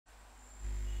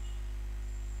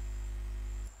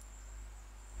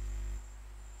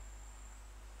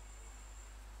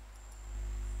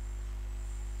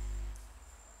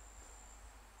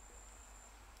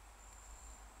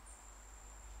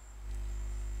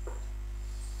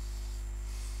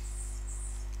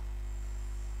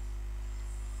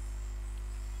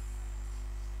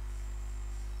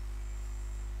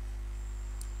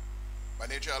My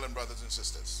dear Island brothers and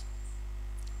sisters,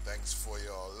 thanks for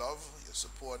your love, your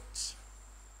support.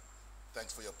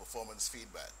 Thanks for your performance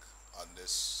feedback on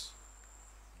this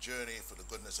journey for the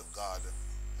goodness of God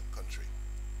and country.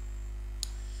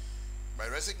 My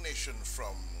resignation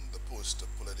from the post of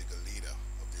political leader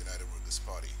of the United Workers'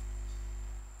 Party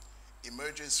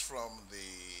emerges from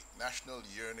the national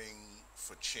yearning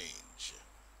for change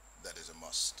that is a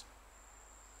must.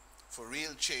 For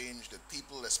real change that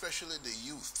people, especially the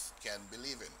youth, can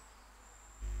believe in.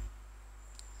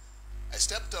 I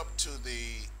stepped up to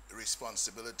the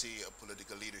responsibility of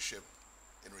political leadership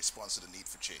in response to the need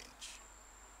for change.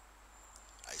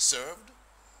 I served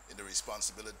in the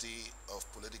responsibility of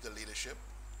political leadership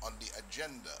on the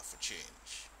agenda for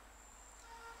change.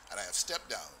 And I have stepped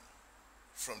down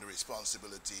from the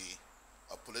responsibility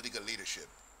of political leadership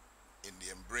in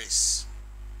the embrace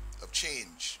of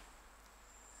change.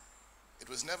 It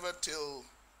was never till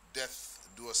death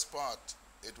do us part.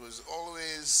 It was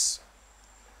always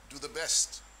do the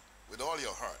best with all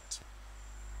your heart.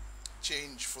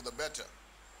 Change for the better.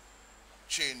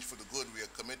 Change for the good we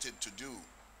are committed to do.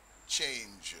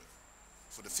 Change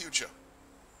for the future.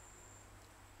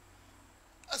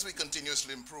 As we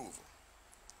continuously improve,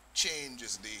 change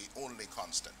is the only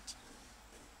constant.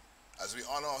 As we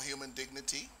honor our human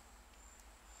dignity,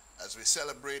 as we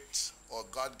celebrate our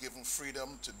God-given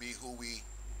freedom to be who we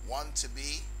want to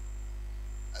be,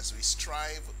 as we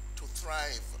strive to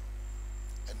thrive,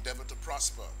 endeavor to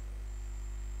prosper,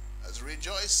 as we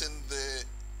rejoice in the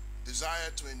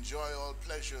desire to enjoy all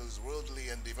pleasures, worldly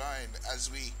and divine,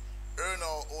 as we earn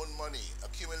our own money,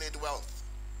 accumulate wealth,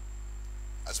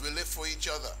 as we live for each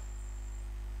other,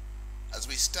 as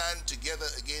we stand together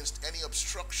against any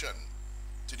obstruction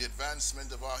to the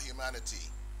advancement of our humanity,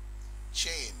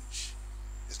 change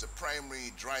is the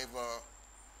primary driver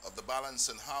of the balance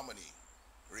and harmony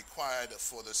required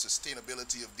for the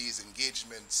sustainability of these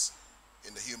engagements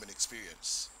in the human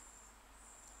experience.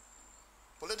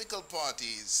 Political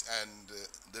parties and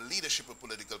the leadership of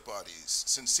political parties,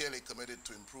 sincerely committed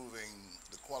to improving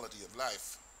the quality of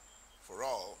life for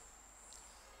all,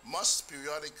 must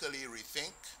periodically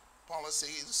rethink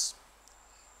policies,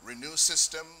 renew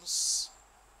systems,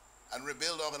 and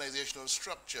rebuild organizational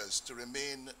structures to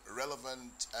remain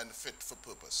relevant and fit for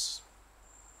purpose.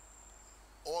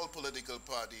 All political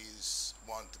parties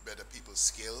want better people's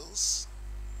skills,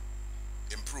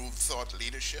 improved thought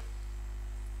leadership,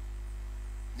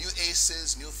 new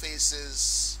aces, new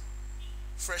faces,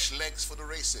 fresh legs for the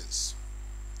races.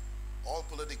 All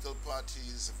political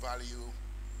parties value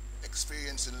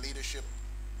experience in leadership,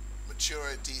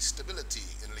 maturity, stability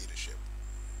in leadership.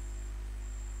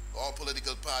 All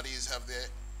political parties have their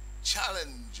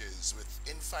challenges with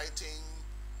infighting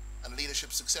and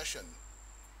leadership succession.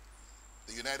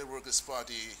 The United Workers'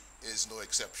 Party is no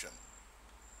exception.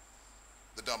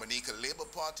 The Dominica Labour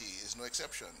Party is no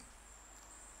exception.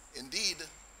 Indeed,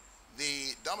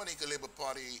 the Dominica Labour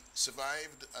Party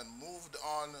survived and moved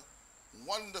on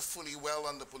wonderfully well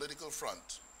on the political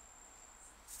front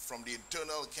from the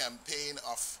internal campaign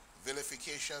of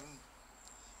vilification,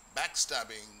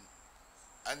 backstabbing,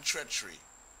 and treachery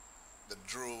that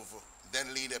drove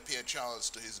then leader Pierre Charles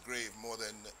to his grave more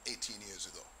than 18 years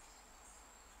ago.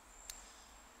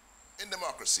 In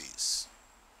democracies,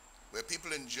 where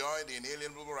people enjoy the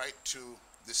inalienable right to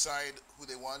decide who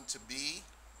they want to be,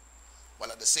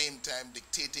 while at the same time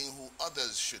dictating who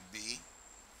others should be,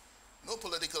 no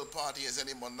political party has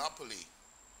any monopoly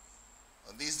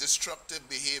on these destructive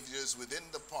behaviors within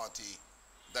the party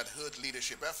that hurt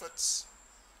leadership efforts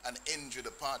and injure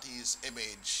the party's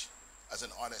image as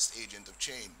an honest agent of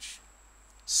change.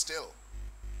 Still,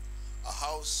 a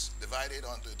house divided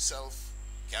unto itself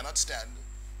cannot stand,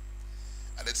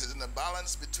 and it is in the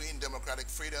balance between democratic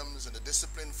freedoms and the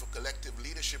discipline for collective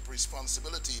leadership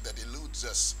responsibility that eludes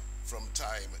us from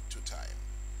time to time.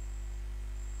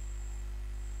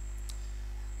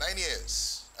 9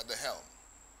 years at the helm,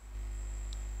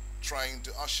 trying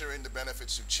to usher in the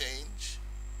benefits of change,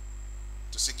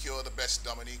 to secure the best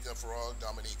Dominica for all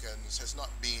Dominicans has not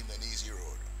been an easy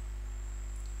road.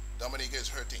 Dominica is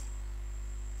hurting.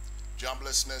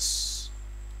 Joblessness,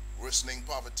 worsening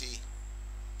poverty,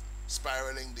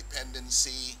 spiraling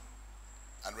dependency,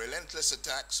 and relentless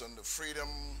attacks on the freedom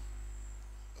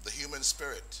of the human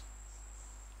spirit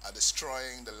are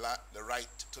destroying the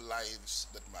right to lives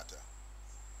that matter.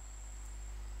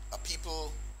 A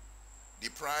people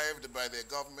deprived by their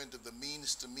government of the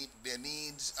means to meet their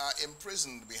needs are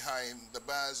imprisoned behind the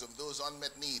bars of those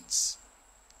unmet needs.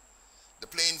 The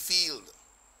playing field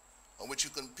on which you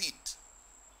compete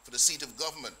for the seat of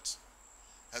government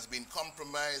has been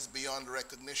compromised beyond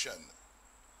recognition,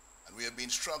 and we have been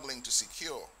struggling to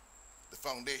secure the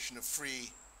foundation of free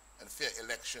and fair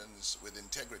elections with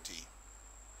integrity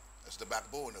as the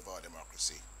backbone of our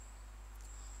democracy.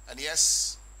 And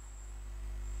yes,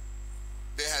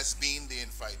 there has been the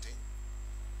infighting,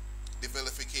 the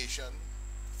vilification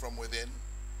from within,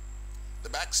 the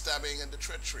backstabbing and the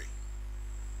treachery.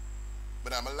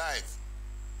 But I'm alive.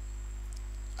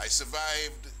 I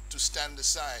survived to stand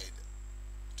aside,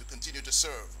 to continue to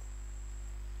serve,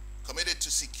 committed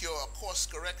to secure a course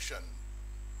correction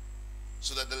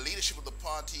so that the leadership of the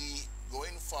party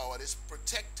going forward is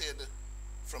protected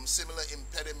from similar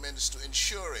impediments to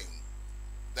ensuring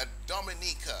that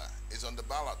Dominica is on the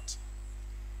ballot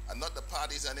and not the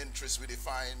parties and interests we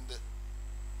define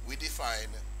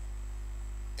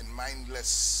in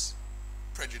mindless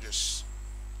prejudice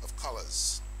of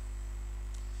colors.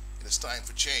 It is time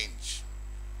for change.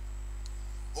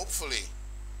 Hopefully,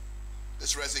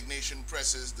 this resignation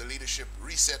presses the leadership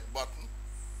reset button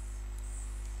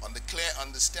on the clear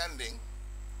understanding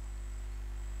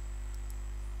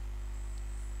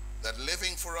that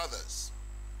living for others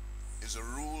is a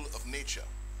rule of nature.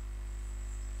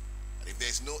 And if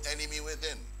there's no enemy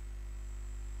within,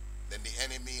 then the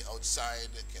enemy outside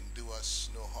can do us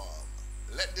no harm.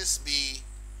 Let this be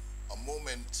a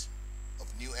moment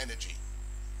of new energy,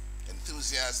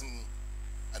 enthusiasm,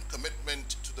 and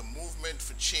commitment to the movement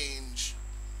for change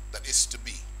that is to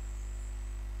be.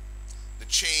 The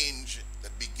change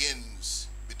that begins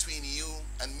between you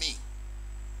and me.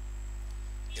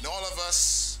 In all of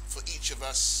us, for each of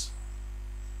us,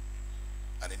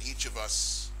 and in each of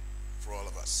us, for all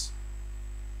of us.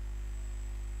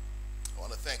 I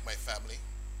want to thank my family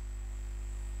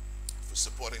for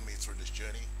supporting me through this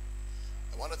journey.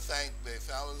 I want to thank the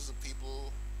thousands of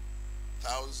people,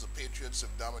 thousands of patriots of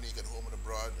Dominique at home and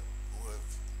abroad who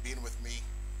have been with me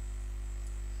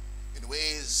in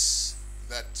ways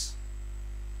that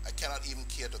I cannot even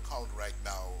care to count right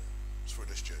now through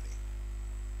this journey.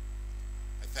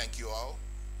 I thank you all.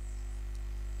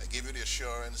 I give you the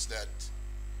assurance that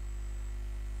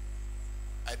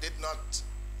I did not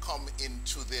come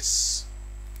into this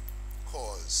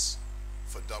cause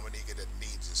for Dominica that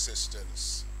needs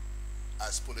assistance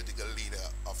as political leader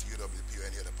of UWP or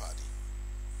any other party.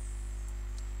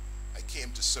 I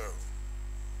came to serve,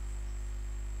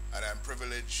 and I'm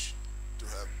privileged to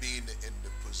have been in the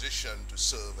position to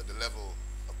serve at the level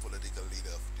of political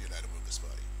leader of the United Workers'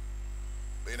 Party.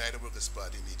 The United Workers'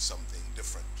 Party needs something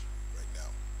different right now.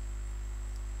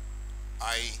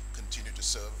 I continue to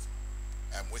serve.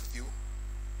 I'm with you.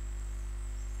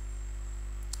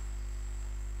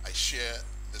 I share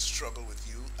the struggle with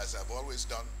you, as I've always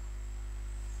done.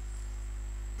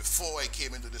 Before I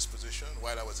came into this position,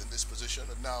 while I was in this position,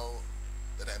 and now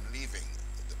that I'm leaving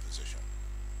the position.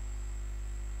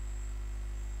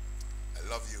 I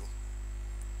love you.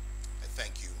 I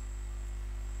thank you.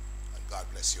 And God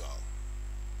bless you all.